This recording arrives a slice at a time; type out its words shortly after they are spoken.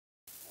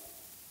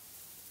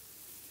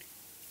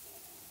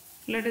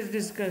Let us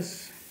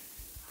discuss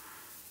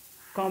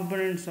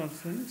components of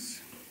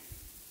swings.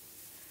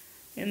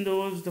 In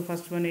those, the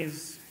first one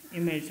is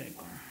image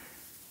icon.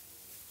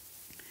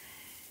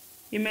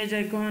 Image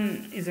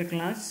icon is a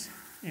class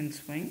in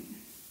Swing.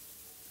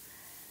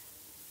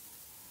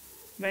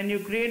 When you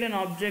create an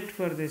object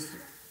for this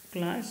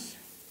class,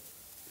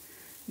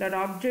 that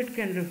object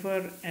can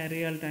refer a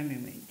real-time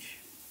image.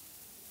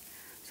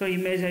 So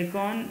image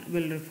icon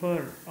will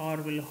refer or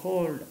will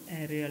hold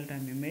a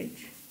real-time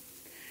image.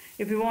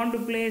 If you want to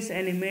place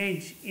an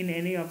image in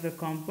any of the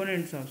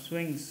components of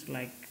swings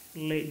like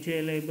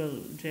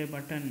JLabel,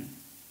 JButton,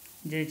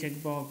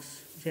 JCheckbox,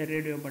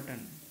 JRadio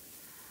button,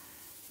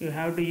 you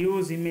have to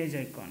use image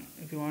icon.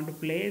 If you want to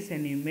place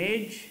an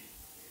image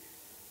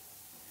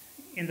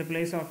in the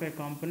place of a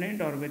component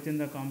or within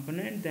the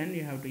component, then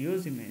you have to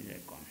use image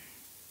icon.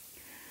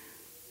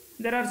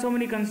 There are so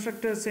many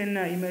constructors in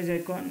image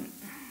icon.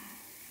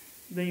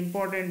 The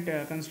important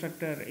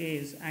constructor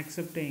is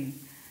accepting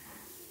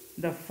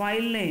the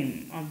file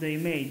name of the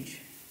image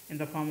in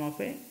the form of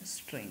a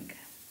string.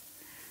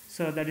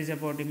 So that is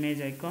about image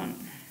icon.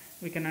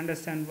 We can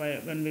understand why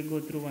when we go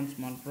through one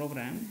small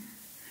program.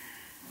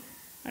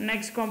 And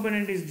next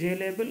component is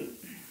JLabel.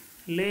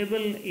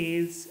 Label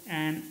is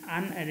an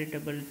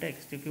uneditable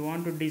text. If you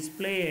want to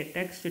display a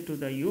text to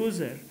the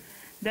user,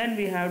 then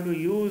we have to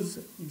use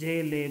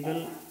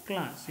JLabel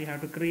class. You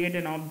have to create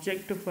an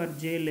object for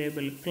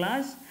JLabel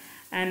class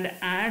and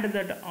add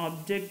that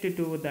object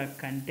to the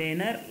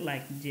container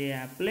like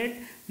JApplet.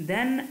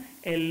 Then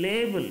a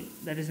label,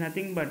 that is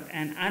nothing but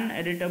an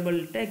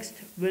uneditable text,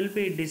 will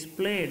be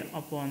displayed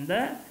upon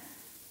the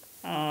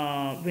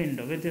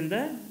window within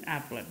the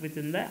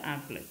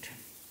applet.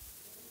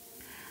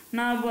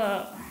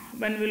 Now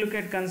when we look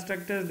at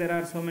constructors, there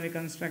are so many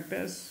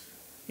constructors.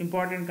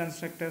 Important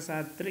constructors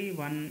are three.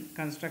 One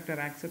constructor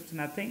accepts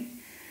nothing.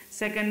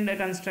 Second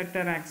constructor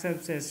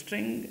accepts a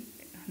string,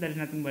 that is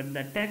nothing but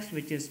the text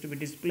which is to be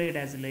displayed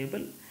as a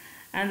label.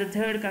 And the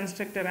third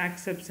constructor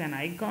accepts an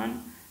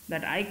icon.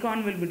 That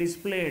icon will be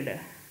displayed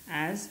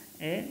as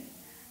a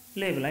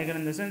label. Icon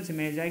in the sense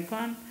image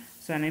icon.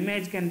 So an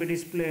image can be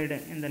displayed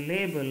in the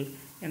label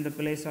in the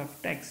place of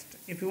text.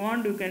 If you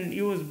want, you can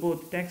use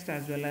both text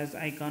as well as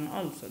icon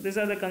also. These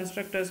are the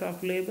constructors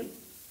of label.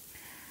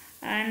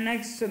 And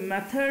next,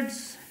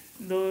 methods.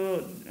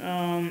 Though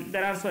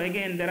there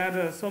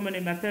are so many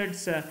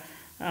methods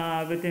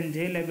within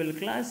JLabel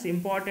class.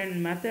 Important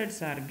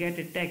methods are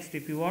getText.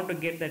 If you want to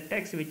get the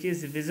text which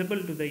is visible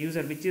to the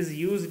user, which is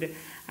used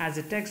as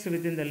a text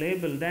within the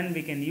label, then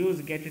we can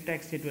use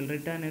getText. It will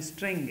return a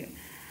string.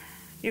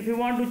 If you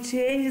want to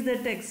change the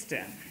text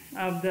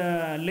of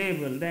the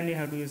label, then you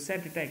have to use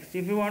setText.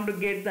 If you want to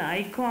get the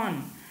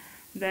icon,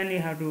 then you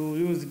have to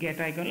use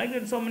getIcon. Like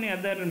that, so many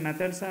other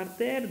methods are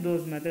there.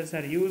 Those methods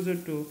are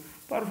used to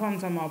perform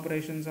some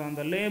operations on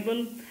the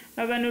label.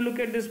 Now when you look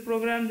at this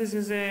program, this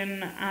is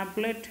an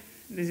applet.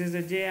 This is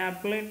a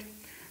JApplet.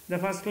 The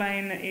first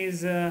line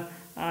is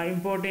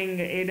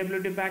importing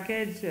AWT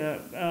package.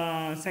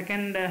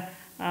 Second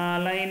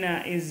line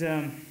is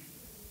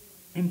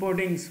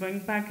importing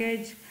swing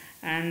package.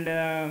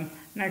 And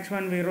next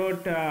one we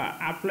wrote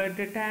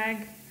applet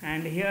tag.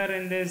 And here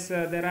in this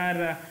there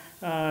are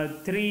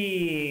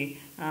three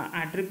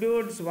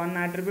attributes. One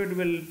attribute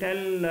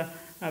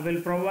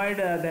will provide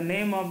the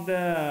name of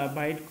the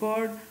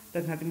bytecode.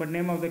 That's nothing but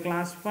name of the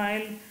class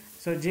file.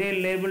 So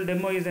JLabel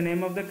demo is the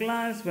name of the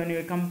class. When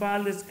you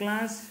compile this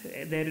class,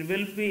 it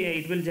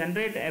will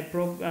generate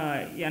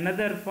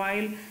another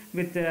file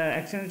with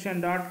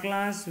extension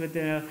 .class with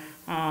the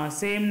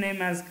same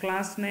name as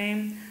class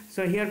name.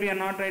 So here we are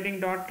not writing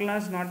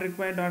 .class, not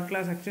required.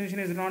 .class extension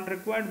is not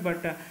required,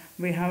 but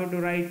we have to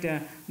write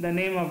the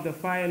name of the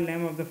file.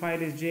 Name of the file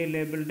is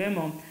JLabel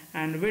demo,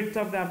 and width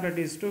of the applet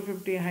is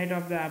 250, height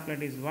of the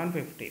applet is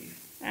 150.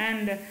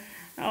 And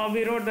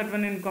we wrote that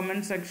one in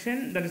comment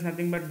section. That is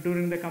nothing but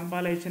during the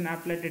compilation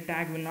applet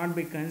tag will not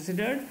be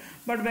considered,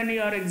 but when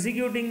you are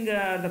executing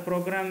the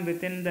program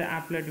within the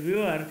applet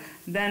viewer,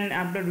 then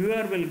applet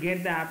viewer will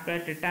get the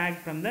applet tag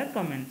from the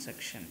comment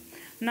section.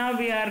 Now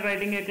we are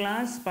writing a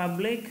class,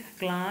 public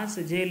class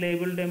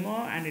JLabel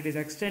demo, and it is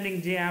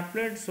extending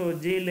JApplet, so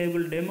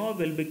JLabel demo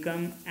will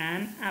become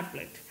an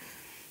applet.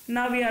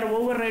 Now we are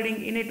overriding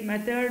init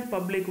method,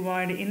 public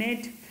void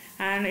init,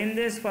 and in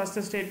this first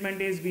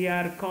statement is we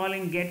are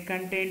calling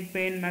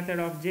getContentPane method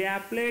of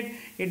JApplet.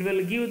 It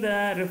will give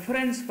the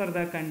reference for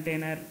the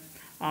container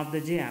of the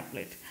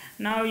JApplet.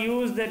 Now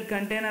use that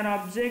container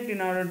object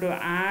in order to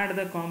add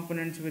the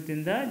components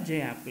within the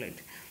JApplet.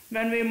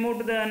 When we move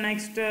to the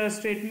next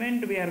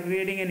statement, we are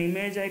creating an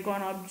image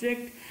icon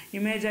object.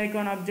 Image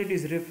icon object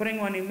is referring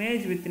one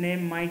image with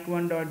name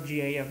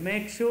mic1.gif.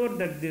 Make sure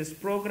that this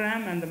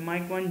program and the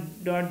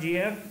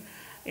mic1.gif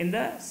in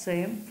the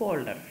same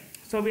folder.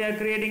 So we are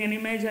creating an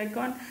image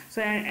icon.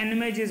 So an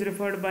image is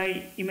referred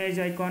by image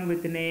icon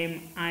with the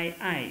name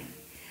II.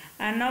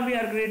 And now we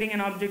are creating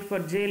an object for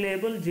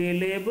JLabel.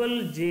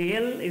 JLabel,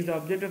 JL is the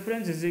object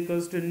reference, is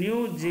equals to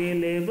new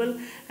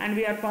JLabel, and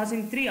we are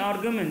passing three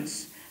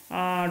arguments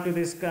to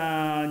this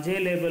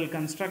JLabel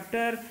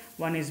constructor.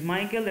 One is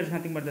Michael, that is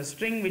nothing but the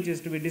string which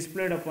is to be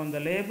displayed upon the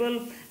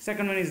label.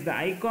 Second one is the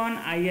icon,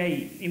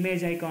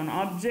 image icon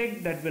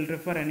object, that will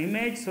refer an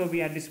image. So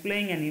we are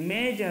displaying an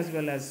image as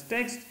well as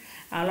text.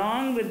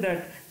 Along with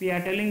that, we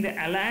are telling the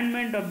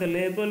alignment of the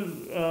label,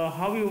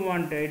 how you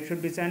want it. It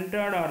should be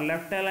centered or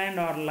left aligned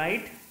or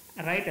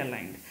right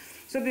aligned.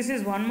 So this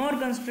is one more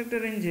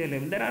constructor in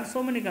JLabel. There are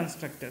so many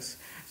constructors.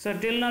 So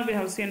till now we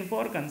have seen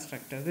 4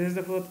 constructors. This is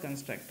the 4th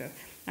constructor.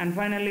 And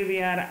finally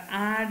we are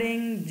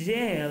adding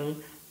JL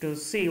to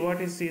C. What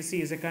is C?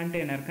 C is a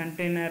container.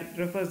 Container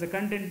refers the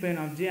content pane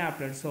of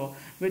JApplet. So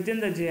within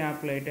the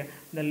JApplet,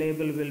 the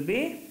label will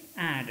be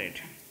added.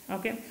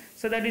 Okay.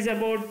 So that is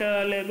about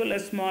label, a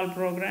small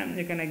program.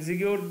 You can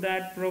execute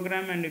that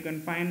program and you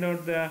can find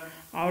out the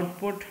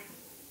output.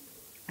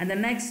 And the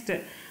next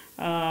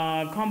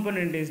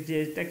component is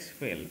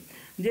JTextField.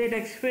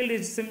 JTextField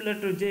is similar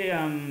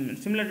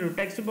to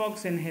text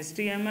box in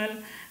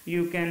HTML.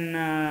 You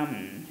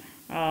can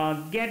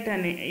get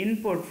an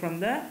input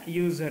from the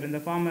user in the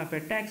form of a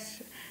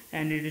text,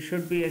 and it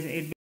will be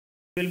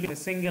a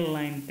single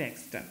line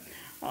text.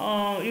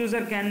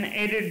 User can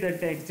edit the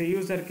text. The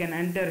user can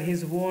enter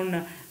his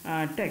own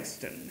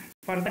text.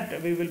 For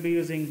that we will be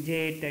using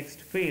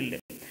JTextField.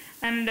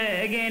 And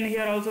again,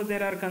 here also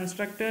there are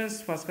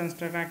constructors. First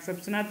constructor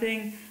accepts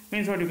nothing,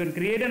 means what, you can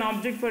create an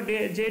object for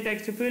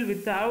JTextField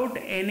without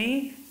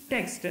any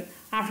text.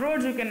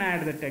 Afterwards you can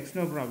add the text,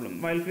 no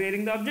problem. While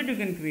creating the object you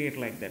can create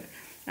like that.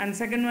 And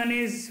second one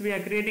is we are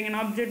creating an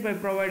object by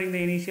providing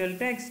the initial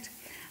text.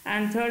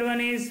 And third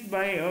one is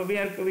by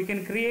we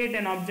can create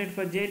an object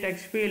for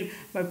JTextField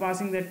by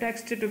passing the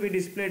text to be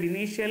displayed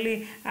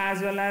initially,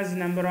 as well as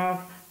number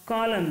of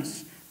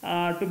columns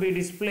to be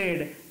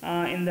displayed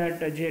in that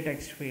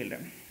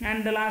JTextField.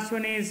 And the last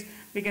one is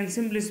we can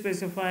simply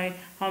specify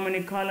how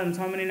many columns,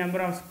 how many number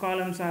of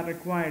columns are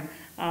required.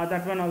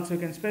 That one also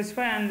can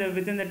specify, and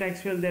within the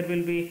text field there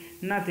will be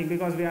nothing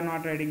because we are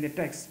not writing the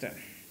text.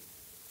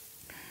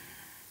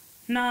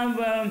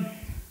 Now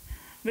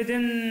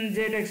within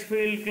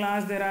JTextField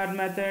class there are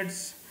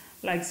methods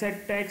like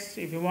setText.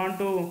 If you want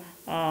to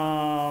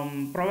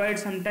provide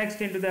some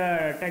text into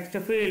the text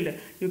field,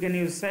 you can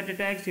use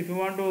setText. If you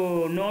want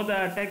to know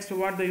the text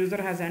what the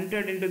user has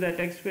entered into the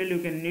text field, you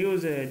can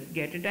use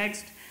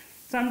getText.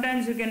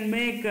 Sometimes you can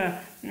make the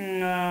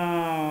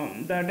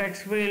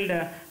text field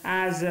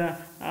as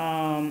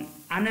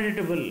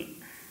uneditable.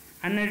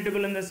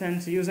 Uneditable in the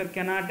sense user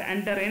cannot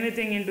enter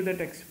anything into the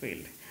text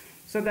field.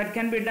 So that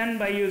can be done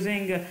by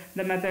using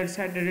the method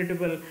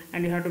setEditable,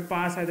 and you have to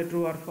pass either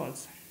true or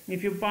false.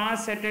 If you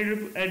pass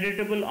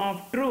setEditable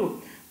of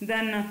true,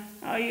 then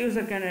a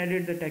user can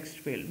edit the text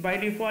field. By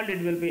default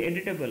it will be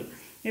editable.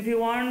 If you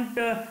want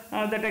the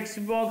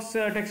text box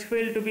text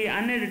field to be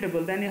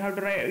uneditable, then you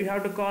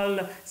have to call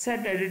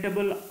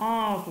setEditable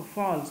of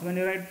false. When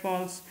you write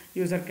false,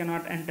 user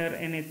cannot enter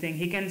anything.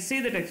 He can see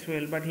the text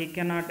field, but he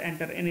cannot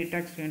enter any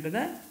text into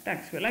the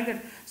text field. Like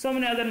that, so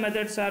many other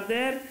methods are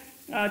there.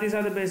 These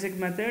are the basic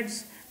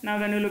methods. Now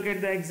when you look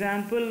at the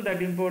example,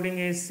 that importing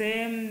is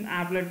same,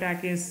 applet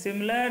tag is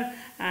similar,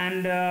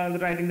 and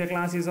writing the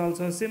class is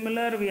also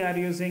similar. We are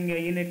using a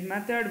init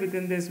method.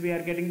 Within this we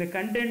are getting the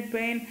content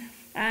pane,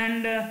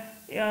 and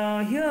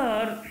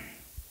here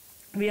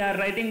we are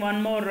writing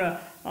one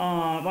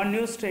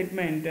new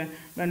statement.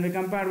 When we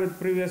compare with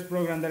previous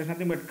program, there is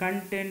nothing but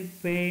content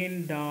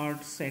pane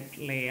dot set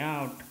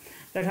layout.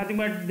 There is nothing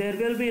but there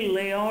will be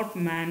layout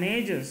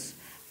managers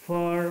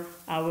for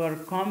our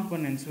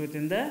components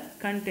within the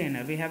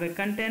container. We have a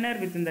container.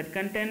 Within that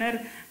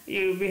container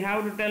we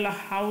have to tell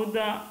how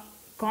the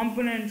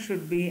component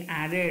should be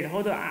added,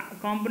 how the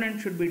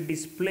component should be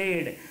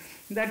displayed.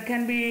 That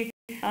can be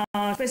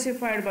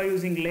specified by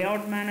using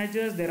layout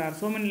managers. There are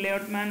so many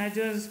layout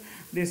managers.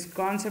 This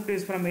concept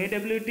is from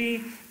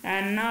AWT,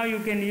 and now you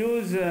can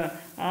use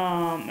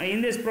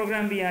in this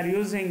program we are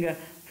using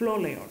flow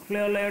layout.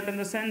 Flow layout in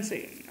the sense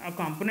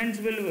components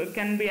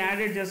can be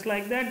added just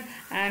like that,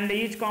 and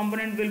each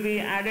component will be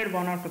added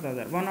one after the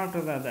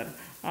other,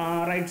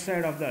 right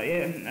side of the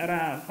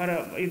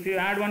if you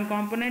add one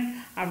component,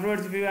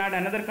 afterwards if you add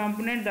another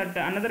component, that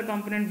another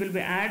component will be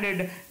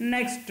added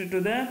next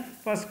to the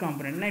first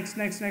component, next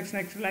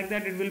like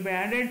that it will be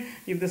added.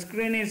 If the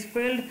screen is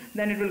filled,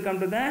 then it will come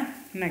to the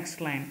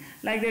next line.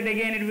 Like that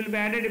again it will be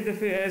added. If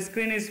the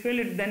screen is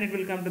filled, then it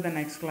will come to the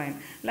next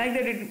line. Like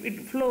that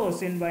it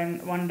flows in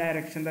one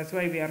direction. That's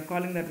why we are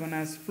calling that one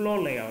as flow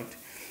layout.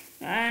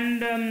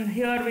 And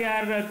here we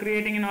are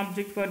creating an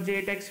object for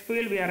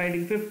JTextField. We are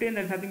writing 15.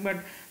 That's nothing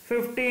but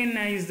 15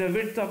 is the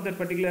width of that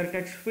particular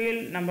text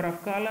field, number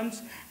of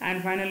columns,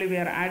 and finally we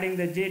are adding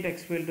the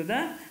JTextField to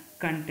the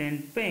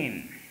content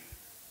pane.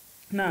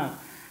 Now,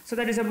 so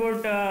that is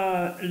about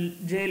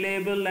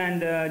JLabel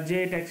and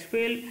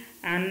JTextField.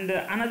 And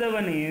another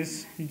one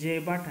is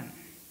JButton.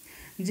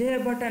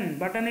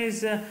 Button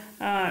is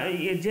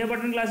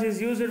JButton class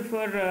is used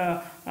for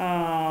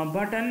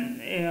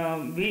button.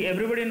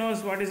 Everybody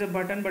knows what is a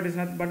button, but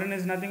button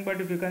is nothing but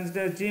if you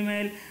consider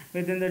Gmail,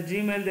 within the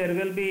Gmail there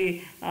will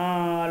be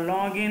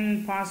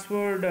login,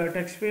 password,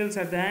 text fields.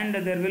 At the end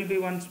there will be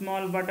one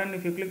small button.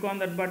 If you click on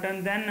that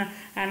button, then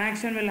an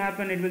action will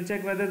happen. It will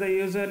check whether the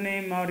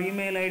username or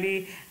email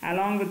ID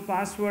along with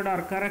password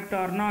are correct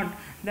or not.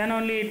 Then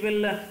only it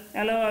will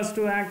allow us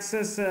to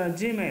access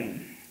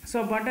Gmail.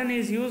 So button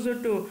is used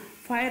to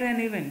fire an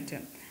event.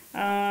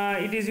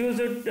 It is used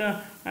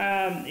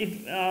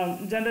if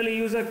generally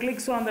user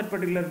clicks on that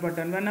particular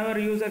button. Whenever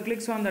user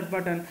clicks on that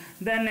button,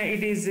 then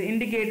it is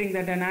indicating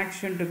that an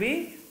action to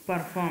be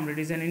performed. It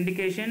is an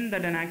indication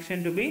that an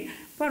action to be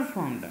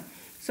performed.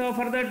 So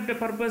for that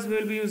purpose we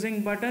will be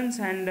using buttons.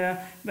 And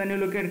when you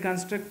look at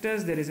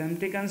constructors, there is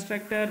empty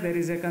constructor, there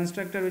is a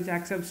constructor which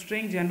accepts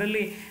string.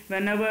 Generally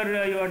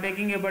whenever you are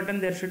taking a button,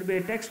 there should be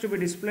a text to be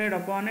displayed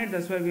upon it.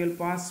 That's why we will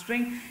pass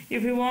string.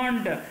 If you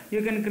want,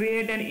 you can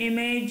create an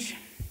image,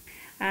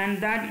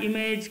 and that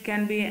image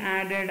can be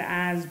added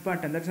as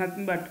button. That's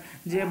nothing but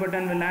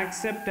JButton will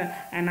accept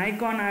an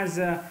icon as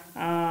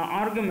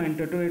argument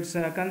to its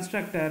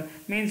constructor.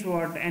 Means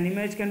what? An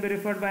image can be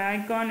referred by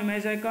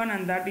image icon,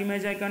 and that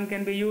image icon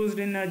can be used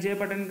in a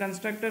JButton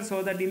constructor,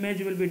 so that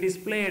image will be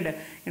displayed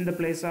in the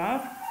place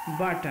of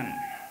button.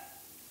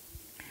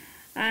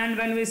 And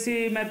when we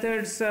see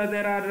methods,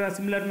 there are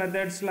similar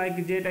methods like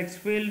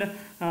JTextField.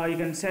 You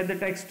can set the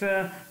text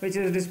which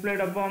is displayed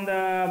upon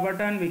the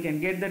button. We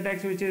can get the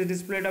text which is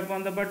displayed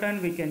upon the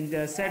button. We can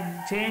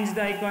change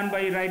the icon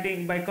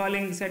by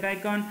calling set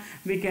icon.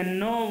 We can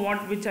know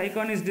which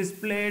icon is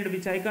displayed,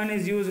 which icon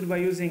is used by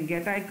using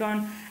get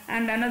icon.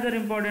 And another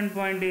important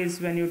point is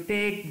when you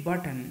take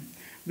button,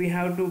 we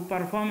have to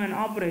perform an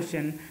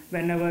operation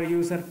whenever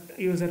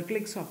user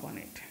clicks upon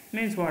it.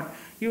 Means what?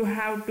 You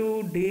have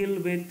to deal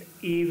with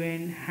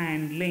event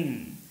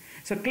handling.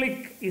 So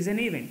click is an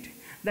event.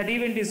 That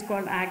event is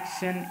called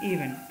action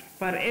event.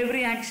 For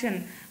every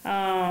action,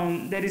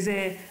 there is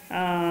a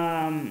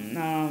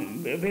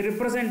we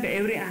represent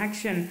every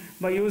action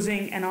by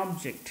using an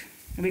object.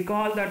 We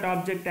call that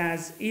object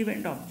as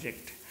event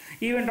object.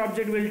 Event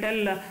object will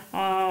tell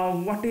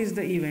what is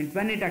the event,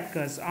 when it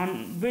occurs,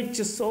 on which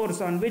source,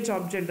 on which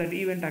object that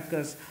event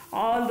occurs.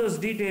 All those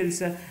details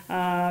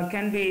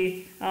can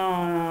be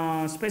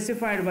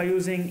specified by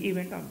using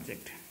event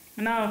object.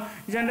 Now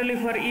generally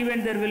for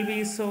event there will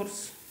be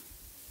source.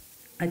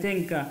 I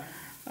think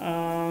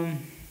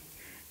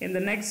in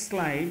the next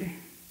slide,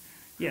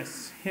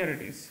 yes, here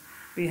it is.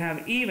 We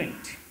have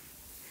event.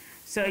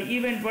 So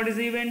event, what is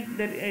the event?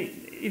 That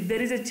if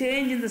there is a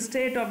change in the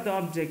state of the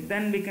object,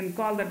 then we can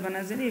call that one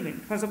as an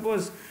event. For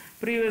suppose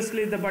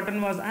previously the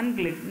button was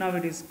unclicked, now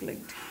it is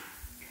clicked.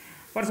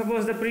 For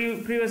suppose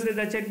previously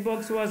the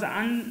checkbox was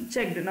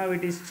unchecked, now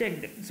it is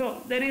checked.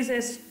 So there is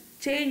a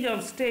change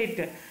of state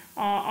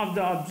of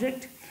the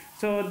object.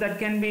 So that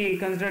can be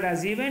considered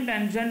as event,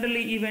 and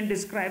generally event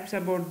describes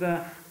about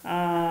the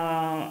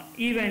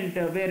event,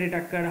 where it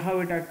occurred,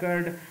 how it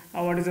occurred,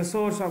 what is the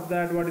source of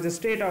that, what is the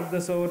state of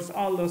the source,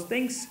 all those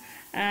things.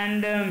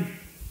 And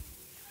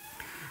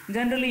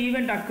generally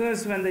event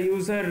occurs when the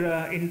user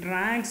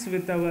interacts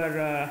with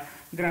our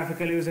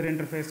graphical user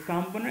interface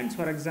components.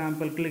 For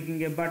example,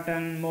 clicking a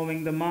button,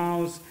 moving the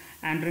mouse,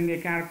 entering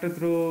a character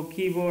through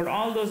keyboard,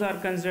 all those are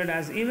considered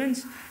as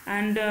events.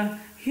 And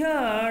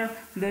here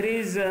there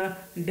is a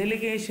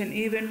delegation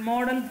event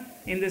model.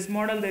 In this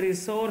model there is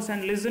source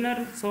and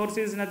listener. Source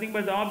is nothing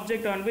but the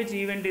object on which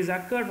event is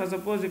occurred. For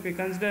suppose if we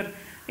consider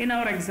in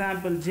our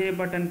example,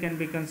 JButton can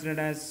be considered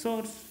as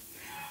source.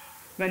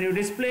 When you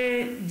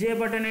display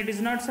JButton, it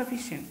is not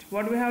sufficient.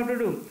 What we have to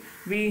do?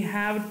 We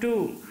have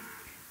to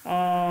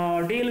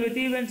deal with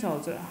events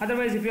also.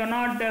 Otherwise, if you are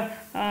not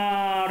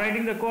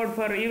writing the code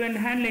for event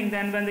handling,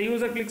 then when the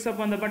user clicks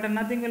upon the button,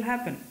 nothing will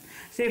happen.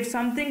 So if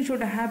something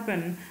should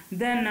happen,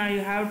 then you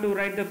have to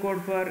write the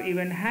code for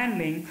event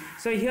handling.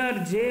 So here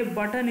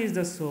JButton is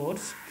the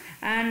source,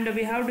 and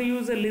we have to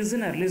use a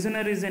listener.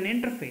 Listener is an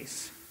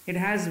interface. It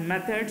has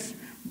methods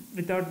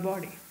without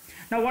body.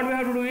 Now what we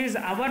have to do is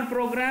our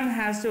program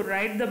has to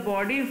write the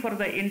body for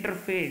the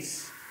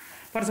interface.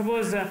 For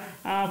suppose for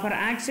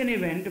action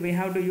event, we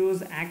have to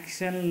use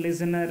action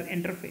listener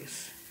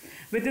interface.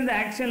 Within the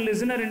action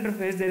listener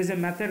interface, there is a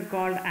method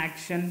called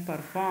action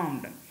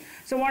performed.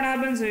 So what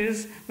happens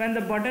is when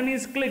the button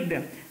is clicked,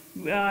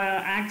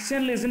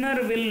 action listener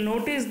will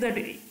notice that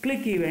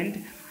click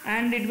event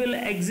and it will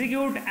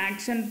execute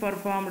action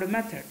performed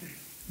method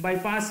by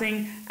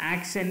passing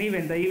action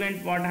event. The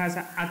event what has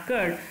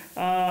occurred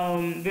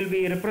will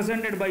be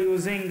represented by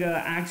using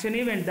action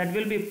event that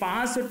will be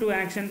passed to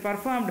action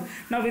performed.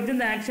 Now within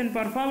the action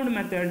performed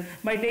method,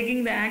 by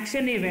taking the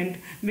action event,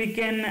 we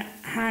can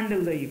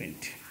handle the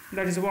event.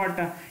 That is what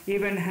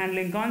event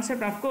handling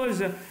concept. Of course,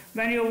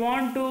 when you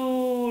want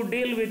to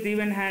deal with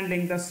event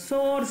handling, the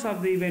source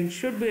of the event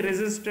should be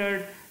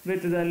registered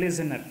with the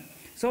listener.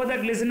 so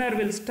that listener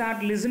will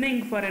start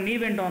listening for an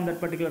event on that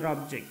particular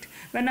object.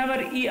 Whenever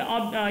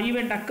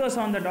event occurs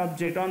on that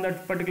object, on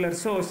that particular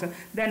source,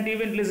 then the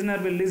event listener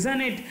will listen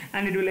it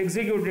and it will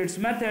execute its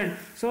method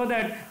so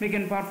that we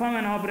can perform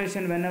an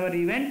operation whenever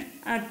event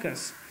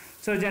occurs.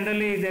 So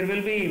generally there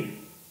will be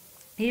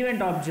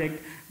event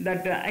object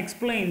that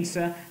explains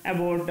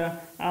about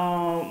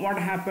what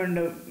happened,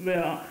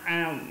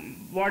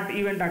 what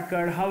event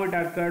occurred, how it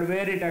occurred,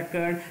 where it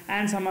occurred,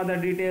 and some other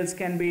details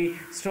can be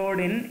stored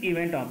in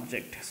event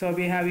object. So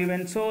we have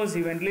event source,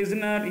 event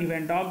listener,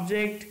 event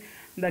object.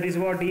 That is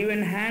what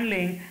event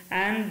handling,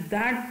 and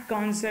that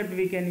concept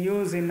we can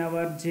use in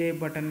our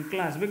JButton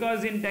class,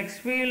 because in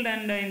TextField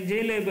and in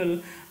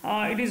JLabel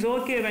it is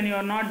okay when you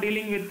are not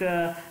dealing with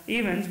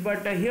events,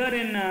 but here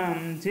in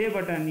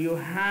JButton you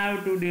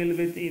have to deal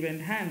with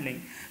event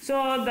handling.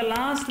 So the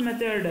last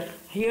method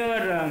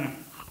here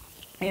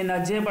in a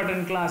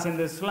JButton class in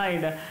this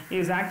slide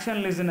is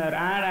action listener,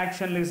 add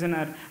action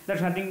listener.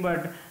 That's nothing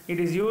but it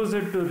is used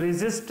to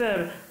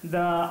register the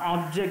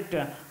object,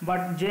 but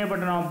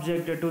JButton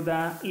object to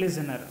the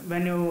listener.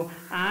 When you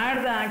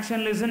add the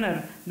action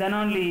listener, then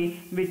only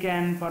we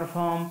can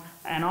perform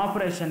an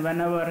operation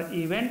whenever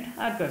event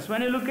occurs.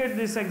 When you look at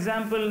this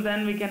example,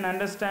 then we can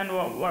understand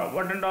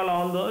what and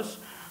all those.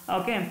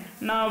 Okay,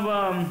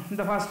 now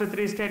the first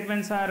three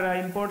statements are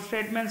import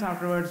statements.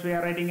 Afterwards we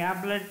are writing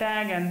applet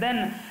tag, and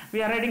then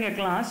we are writing a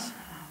class.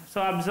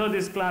 So observe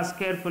this class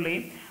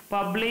carefully.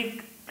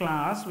 Public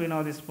class, we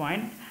know this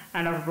point,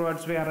 and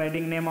afterwards we are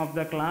writing name of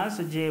the class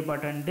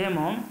JButton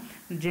demo.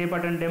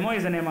 JButton demo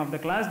is the name of the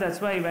class. That's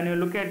why when you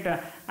look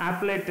at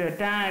applet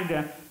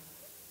tag,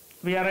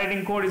 we are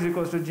writing code is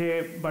equals to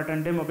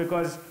JButton demo,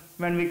 because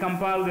when we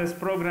compile this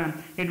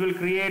program, it will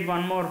create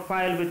one more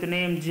file with the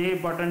name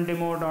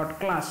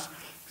jbuttondemo.class.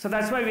 So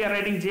that's why we are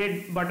writing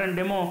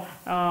jbuttondemo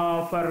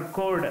for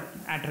code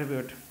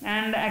attribute.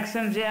 And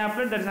action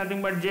JApplet, that is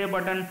nothing but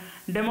JButton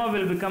demo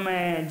will become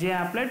a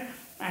JApplet.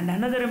 And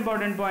another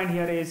important point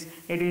here is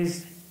it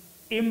is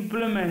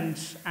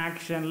implements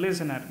action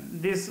listener.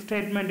 This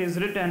statement is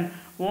written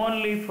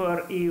only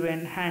for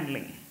event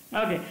handling.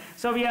 Okay,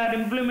 so we are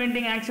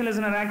implementing action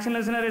listener. Action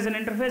listener is an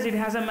interface. It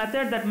has a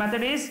method. That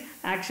method is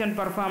action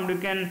performed. You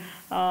can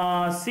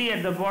see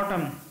at the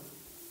bottom.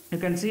 You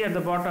can see at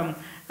the bottom,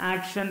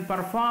 action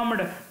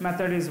performed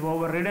method is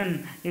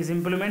overridden, is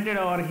implemented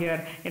over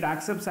here. It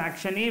accepts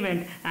action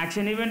event.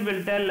 Action event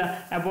will tell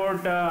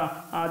about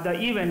the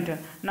event.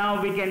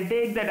 Now we can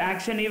take that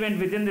action event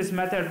within this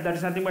method. That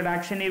is nothing but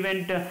action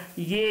event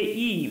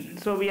AE.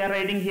 So we are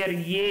writing here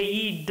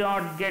AE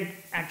dot get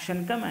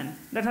action command.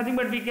 That's nothing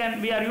but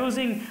we are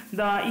using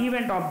the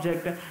event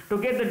object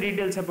to get the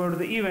details about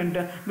the event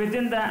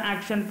within the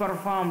action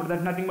performed.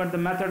 That's nothing but the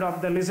method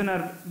of the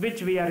listener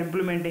which we are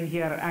implementing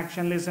here,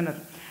 action listener.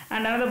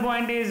 And another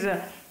point is,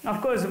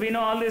 of course, we know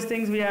all these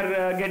things. We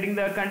are getting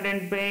the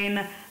content pane,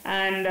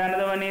 and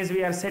another one is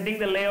we are setting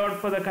the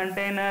layout for the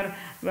container.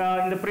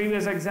 In the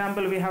previous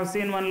example, we have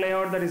seen one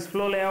layout, that is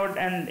flow layout,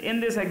 and in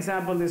this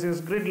example, this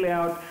is grid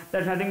layout.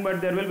 That's nothing but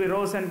there will be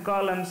rows and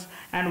columns,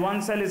 and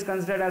one cell is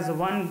considered as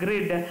one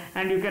grid,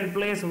 and you can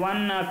place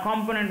one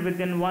component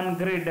within one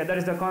grid. That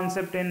is the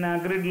concept in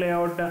grid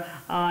layout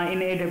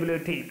in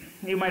AWT.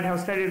 You might have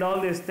studied all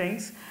these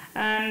things.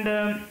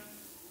 And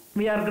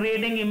we are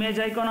creating image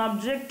icon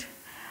object,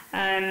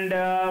 and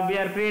we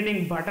are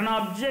creating button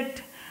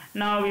object.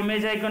 Now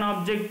image icon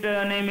object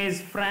name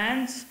is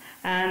France,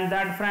 and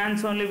that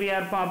France only we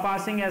are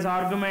passing as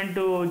argument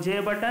to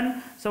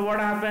JButton. So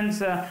what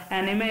happens,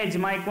 an image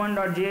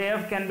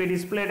mic1.jf can be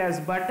displayed as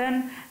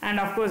button, and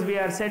of course we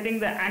are setting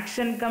the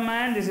action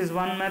command. This is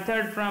one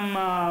method from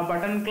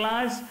button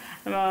class.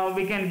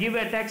 We can give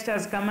a text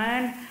as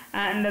command,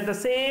 and the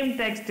same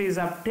text is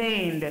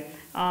obtained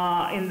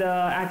in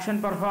the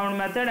action performed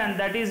method, and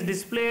that is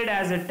displayed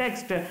as a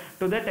text to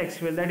the text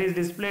field. That is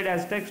displayed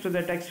as text to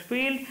the text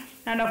field.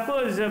 And of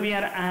course we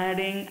are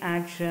adding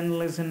action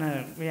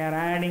listener. We are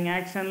adding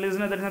action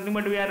listener. That is nothing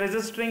but we are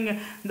registering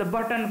the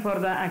button for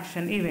the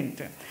action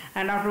event.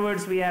 And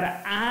afterwards we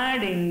are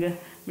adding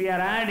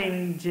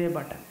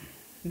JButton.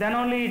 Then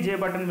only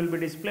JButton will be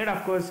displayed.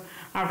 Of course,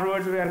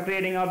 afterwards we are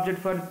creating object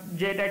for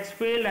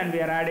JTextField, and we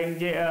are adding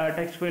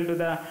text field to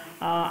the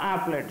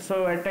applet.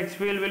 So a text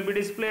field will be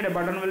displayed, a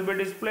button will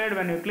be displayed.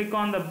 When you click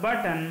on the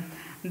button,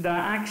 the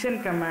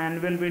action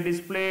command will be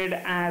displayed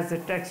as the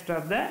text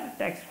of the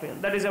text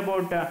field. That is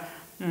about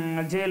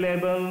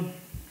JLabel,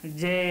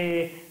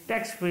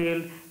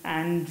 JTextField,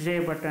 and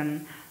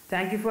JButton.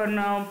 Thank you for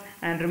now,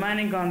 and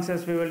remaining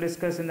concepts we will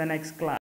discuss in the next class.